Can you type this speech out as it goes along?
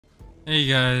Hey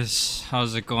guys,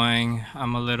 how's it going?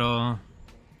 I'm a little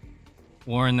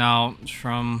worn out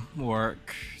from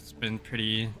work. It's been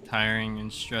pretty tiring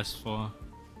and stressful.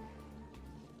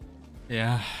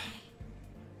 Yeah.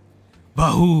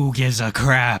 But who gives a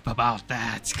crap about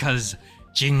that? Cause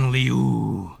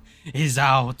Jingliu is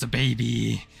out,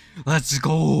 baby. Let's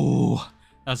go.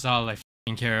 That's all I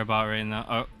f***ing care about right now.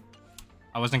 Oh,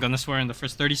 I wasn't gonna swear in the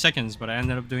first 30 seconds, but I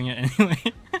ended up doing it anyway.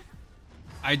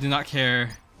 I do not care.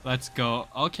 Let's go.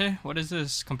 Okay, what is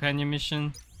this? Companion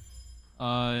mission?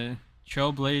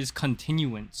 Trailblaze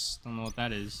Continuance. Don't know what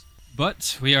that is.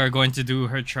 But we are going to do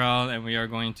her trial and we are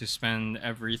going to spend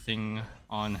everything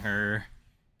on her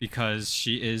because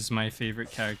she is my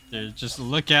favorite character. Just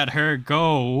look at her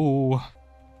go.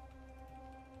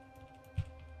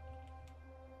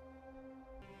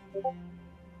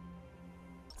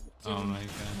 Oh my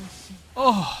god.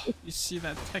 Oh, you see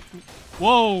that technique?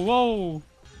 Whoa, whoa.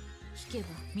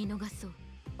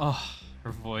 Oh,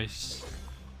 her voice.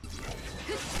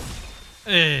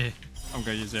 Hey, I'm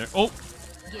gonna use it. Oh!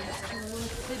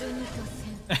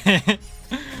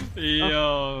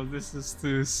 Yo, this is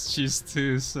too. She's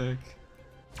too sick.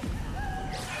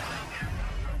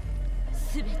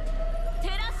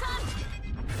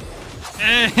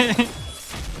 Hey!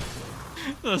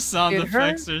 The sound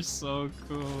effects are so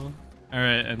cool.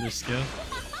 Alright, end her skill.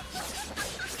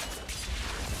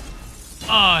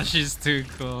 Oh, she's too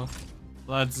cool.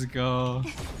 Let's go.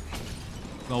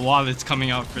 The wallet's coming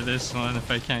out for this one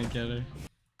if I can't get her.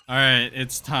 Alright,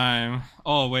 it's time.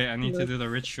 Oh wait, I need to do the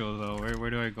ritual though. Where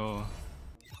do I go?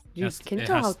 Dude, can you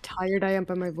tell how tired I am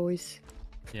by my voice?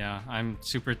 Yeah, I'm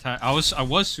super tired. I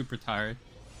was super tired,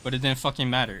 but it didn't fucking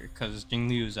matter because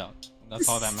Jingliu's out. That's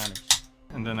all that matters.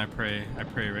 And then I pray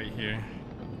right here.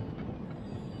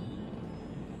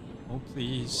 Oh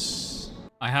please.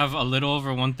 I have a little over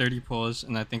 130 pulls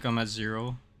and I think I'm at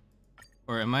 0.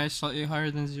 Or am I slightly higher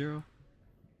than 0?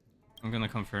 I'm gonna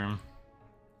confirm.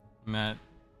 I'm at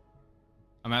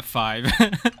 5.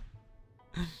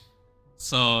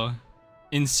 So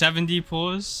in 70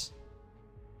 pulls,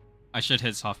 I should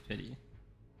hit soft pity.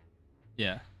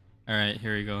 Yeah. Alright,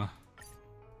 here we go.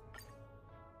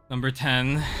 Number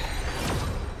 10.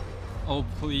 Oh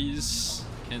please.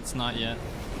 Okay, it's not yet.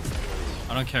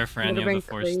 I don't care for any of the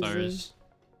 4 stars.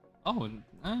 Oh,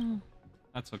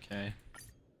 that's okay.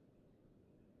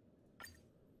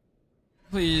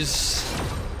 Please.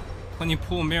 20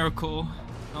 pull miracle.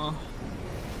 Oh.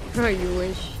 Oh, you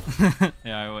wish.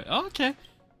 Yeah, I would. Oh, okay.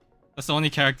 That's the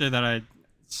only character that I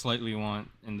slightly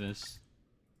want in this.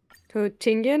 To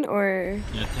Tingyun or?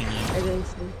 Yeah, Tingyun. I didn't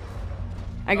see.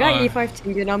 I got E5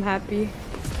 Tingyun, I'm happy.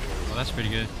 Well, that's pretty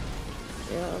good.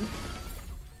 Yeah.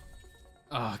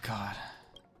 Oh god.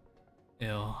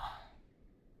 Ill.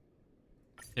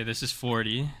 Okay, this is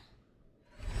 40.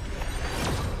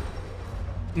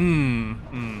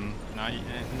 Not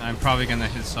yet. I'm probably gonna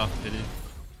hit soft pity.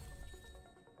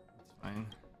 That's fine.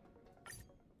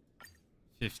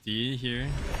 50 here.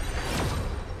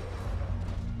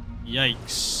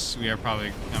 Yikes. I'm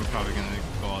probably gonna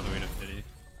go all the way to pity.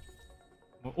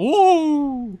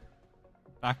 Oh!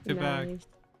 Back to back.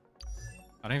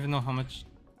 I don't even know how much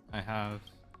I have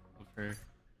of her.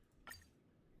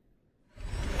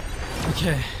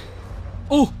 Okay.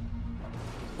 Oh!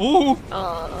 Oh!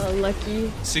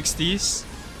 Lucky. 60s?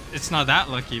 It's not that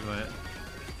lucky, but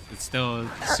it's still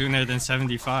sooner than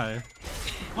 75.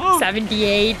 Oh!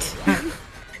 78.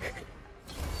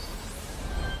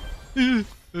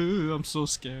 I'm so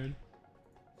scared.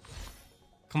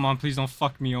 Come on, please don't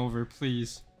fuck me over,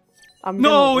 please.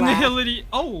 No, nihility!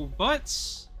 Oh,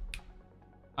 but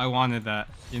I wanted that.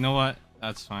 You know what?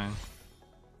 That's fine.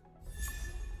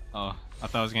 Oh, I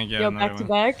thought I was gonna get another back to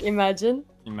back, imagine.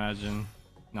 Imagine.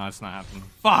 No, it's not happening.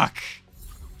 Fuck!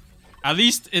 At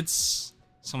least it's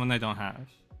someone I don't have.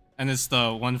 And it's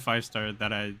the 1 5-star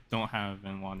that I don't have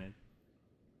and wanted.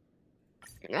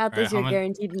 At least you're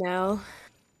guaranteed now.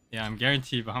 Yeah, I'm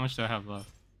guaranteed, but how much do I have left?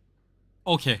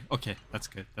 Okay, that's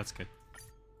good, that's good.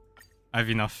 I have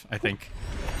enough, I think.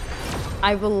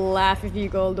 I will laugh if you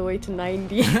go all the way to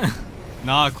 90.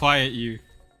 Nah, quiet you.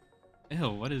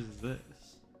 Ew, what is this?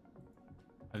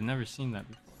 I've never seen that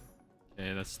before.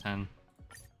 Okay, that's 10.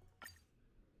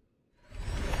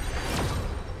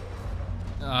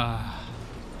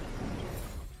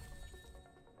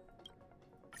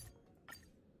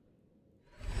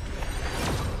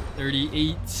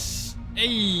 38. Hey,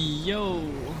 yo.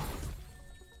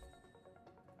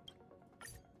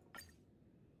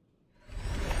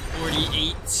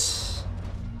 48.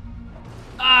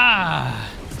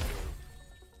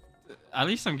 At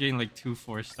least I'm getting like 2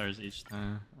 4 stars each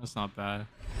time. That's not bad.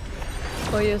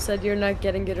 Mihoyo said you're not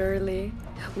getting it early.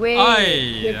 Wait,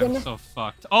 I'm so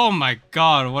fucked. Oh my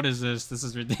god, what is this? This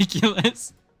is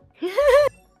ridiculous.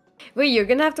 Wait, you're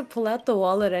gonna have to pull out the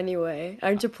wallet anyway.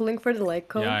 Aren't you pulling for the light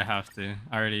code? Yeah, I have to.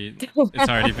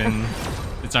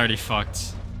 It's already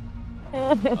fucked.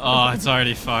 Oh, it's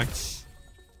already fucked.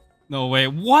 No way.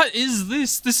 What is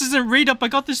this? This isn't rate up. I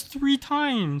got this 3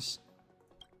 times.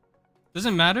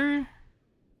 Doesn't matter?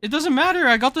 It doesn't matter.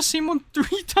 I got the same one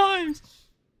 3 times.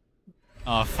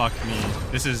 Oh, fuck me.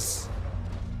 This is...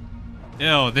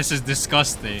 Ew, this is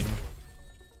disgusting.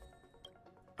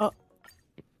 Oh.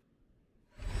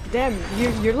 Damn,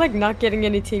 you're like not getting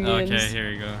any tingings. Okay,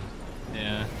 here we go.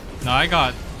 Yeah. No, I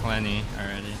got plenty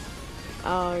already.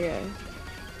 Oh, okay.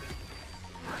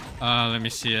 Let me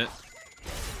see it.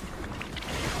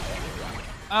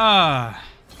 Ah.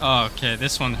 Oh, okay,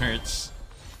 this one hurts.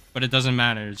 But it doesn't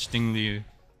matter, it's Jingliu.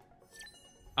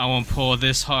 I won't pull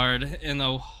this hard in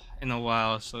a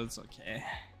while, so it's okay.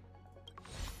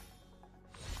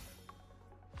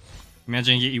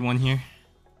 Imagine I get you one here.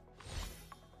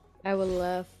 I will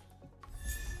laugh.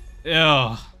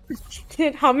 Ew.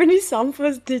 Dude, how many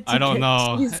samples did you I don't get?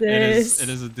 know. Jesus. It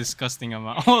is a disgusting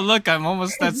amount. Oh look, I'm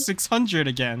almost at 600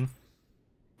 again.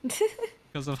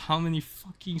 Because of how many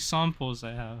fucking samples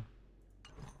I have.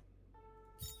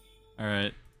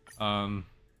 Alright.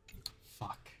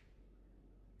 Fuck.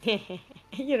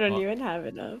 You don't even have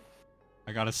enough.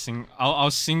 I gotta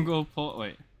I'll single pull.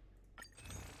 Wait.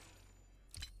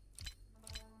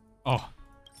 Oh.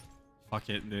 Fuck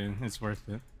it, dude. It's worth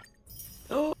it.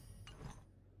 Oh.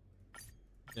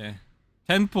 Yeah.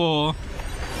 Temple.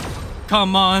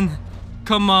 Come on.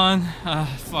 Come on.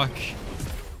 Fuck.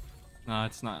 No,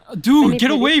 it's not. Dude,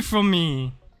 get away from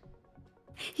me.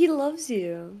 He loves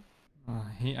you.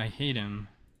 I hate him.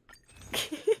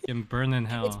 Get him burned in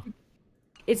hell.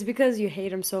 It's because you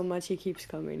hate him so much he keeps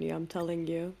coming to you, I'm telling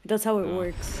you. That's how it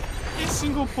works. It's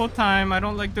single pull time. I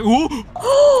don't like the... Ooh!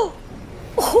 Oh!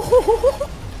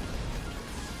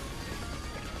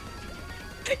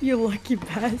 You lucky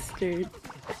bastard.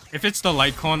 If it's the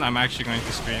light cone, I'm actually going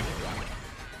to scream.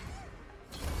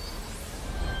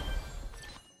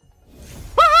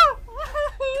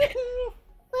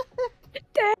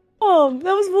 Damn!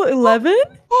 That was what, 11?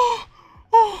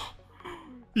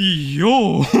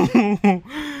 Yo!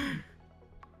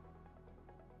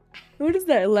 What is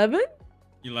that, 11?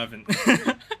 11.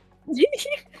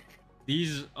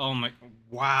 These, oh my,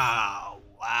 wow.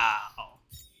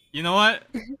 You know what?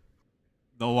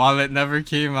 The wallet never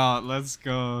came out. Let's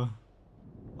go.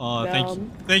 Oh,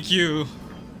 thank you,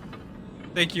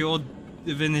 old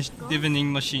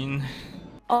divining machine.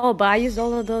 Oh, but I used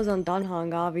all of those on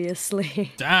Danhong,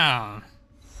 obviously. Damn.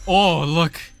 Oh,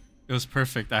 look. It was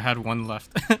perfect. I had one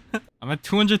left. I'm at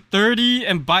 230,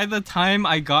 and by the time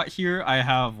I got here, I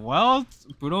have Wealth,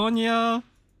 Buronia,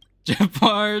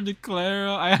 Jeopard,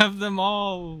 Clara. I have them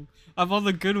all. I have all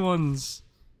the good ones.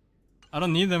 I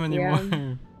don't need them anymore.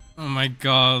 Yeah. Oh my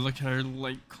god, look at our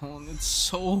light cone. It's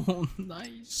so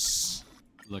nice.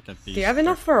 Look at these. Do you have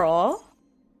enough for all?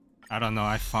 I don't know.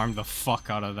 I farmed the fuck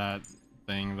out of that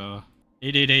thing though.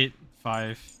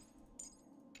 8885.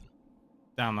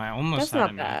 Damn, I almost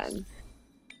had it. That's not bad.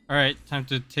 Alright, time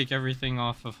to take everything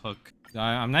off of Hook.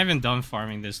 I'm not even done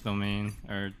farming this domain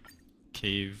or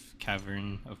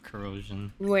cavern of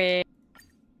corrosion. Wait.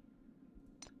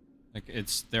 Like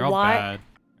they're all bad.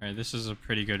 Alright, this is a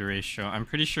pretty good ratio. I'm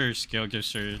pretty sure skill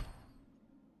gives her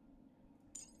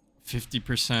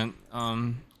 50%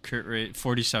 crit rate,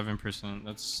 47%.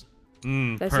 That's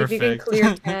Let's perfect. see if you can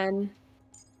clear 10.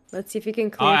 Let's see if you can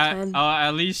clear 10. I'll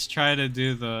at least try to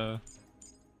do the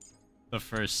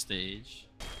first stage.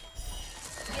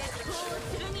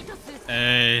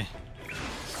 Hey.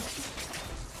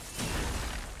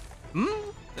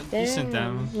 Decent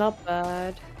damage. Not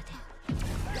bad.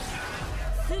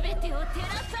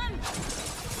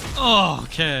 Oh,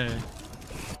 okay.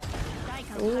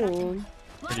 Ooh.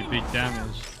 Pretty big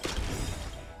damage.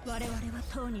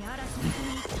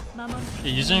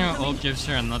 Using her ult gives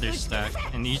her another stack,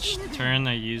 and each turn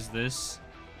I use this,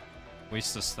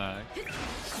 waste a stack.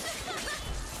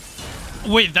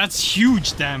 Wait, that's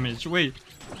huge damage. Wait,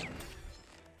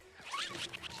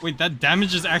 that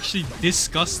damage is actually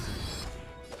disgusting.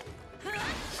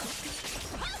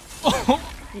 Oh.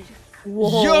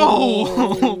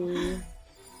 Yo!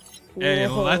 Hey,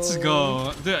 let's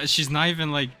go. Dude, she's not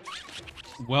even like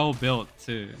well built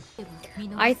too.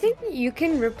 I think you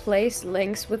can replace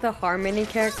Lynx with a Harmony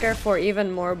character for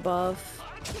even more buff.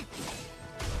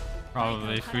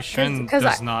 Probably. Fushun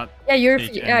does not. Yeah, your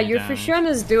Fushun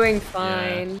is doing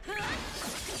fine. Yeah.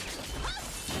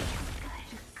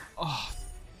 Oh,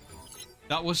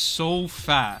 That was so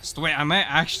fast. Wait, I might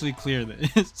actually clear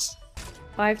this.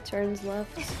 5 turns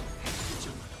left.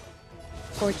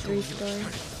 For 3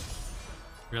 stars.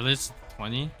 Really? It's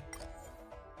 20?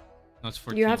 No, it's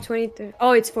 14. You have 23.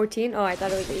 Oh, it's 14? Oh, I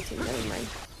thought it was 18. Never mind.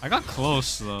 I got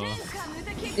close though.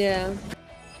 Yeah.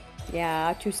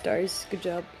 Yeah, 2 stars. Good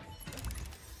job.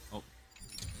 Oh.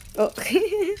 Oh.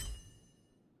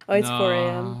 Oh, it's 4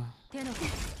 a.m.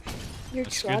 You're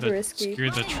trotter risky.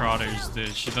 Screw the trotters,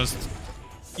 dude. She does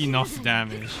enough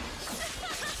damage.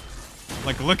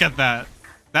 Like, look at that.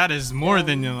 That is more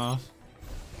than enough.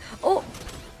 Oh!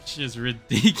 She is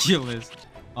ridiculous.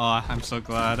 Oh, I'm so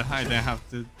glad I didn't have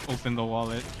to open the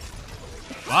wallet.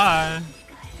 Bye!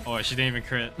 Oh, she didn't even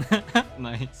crit.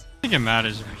 Nice. I think it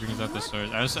matters if it brings out the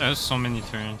sword. I have so many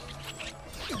turns.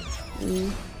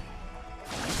 Mm.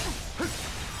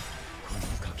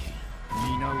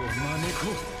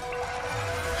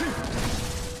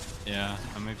 Yeah,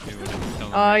 I might be able to kill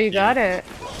him. Oh, you got it.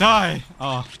 Die!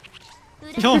 Oh.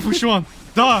 Kill him, Fushuan!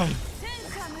 Die!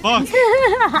 Fuck!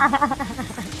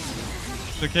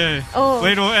 It's okay. Oh.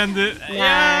 Wait, we'll end it. Nice.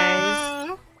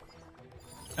 Yeah!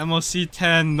 MOC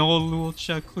 10, no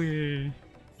lucha clear.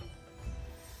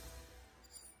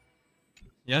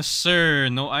 Yes, sir.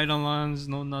 No Eidolons,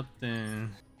 no nothing.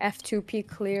 F2P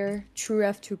clear. True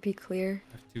F2P clear.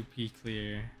 F2P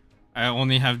clear. I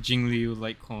only have Jingliu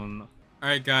light cone.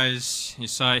 Alright guys, you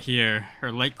saw it here.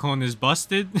 Her light cone is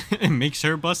busted. It makes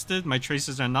her busted. My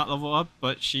traces are not level up,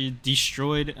 but she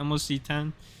destroyed MOC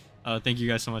 10. Thank you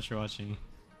guys so much for watching.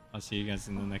 I'll see you guys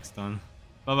in the next one.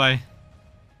 Bye bye.